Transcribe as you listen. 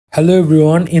Hello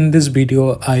everyone, in this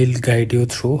video I'll guide you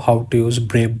through how to use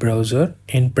Brave browser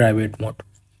in private mode.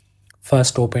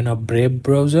 First open up Brave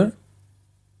browser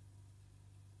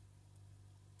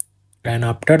and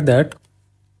after that,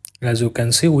 as you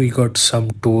can see, we got some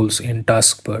tools in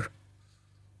taskbar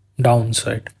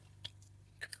downside.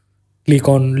 Click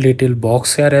on little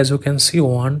box here, as you can see,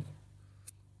 one,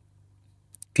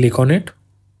 click on it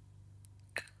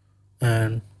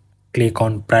and click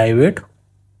on private,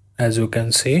 as you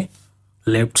can see,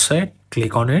 left side,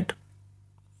 click on it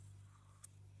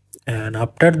and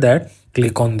after that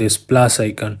click on this plus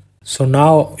icon. So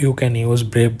now you can use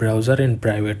Brave browser in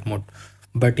private mode,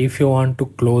 but if you want to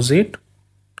close it,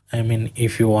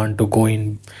 if you want to go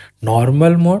in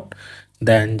normal mode,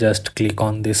 then just click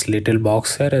on this little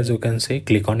box here, as you can see,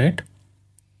 click on it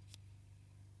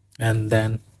and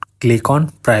then click on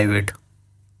private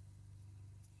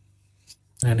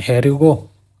and here you go,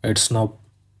 it's now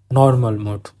normal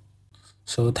mode.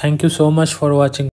 So thank you so much for watching.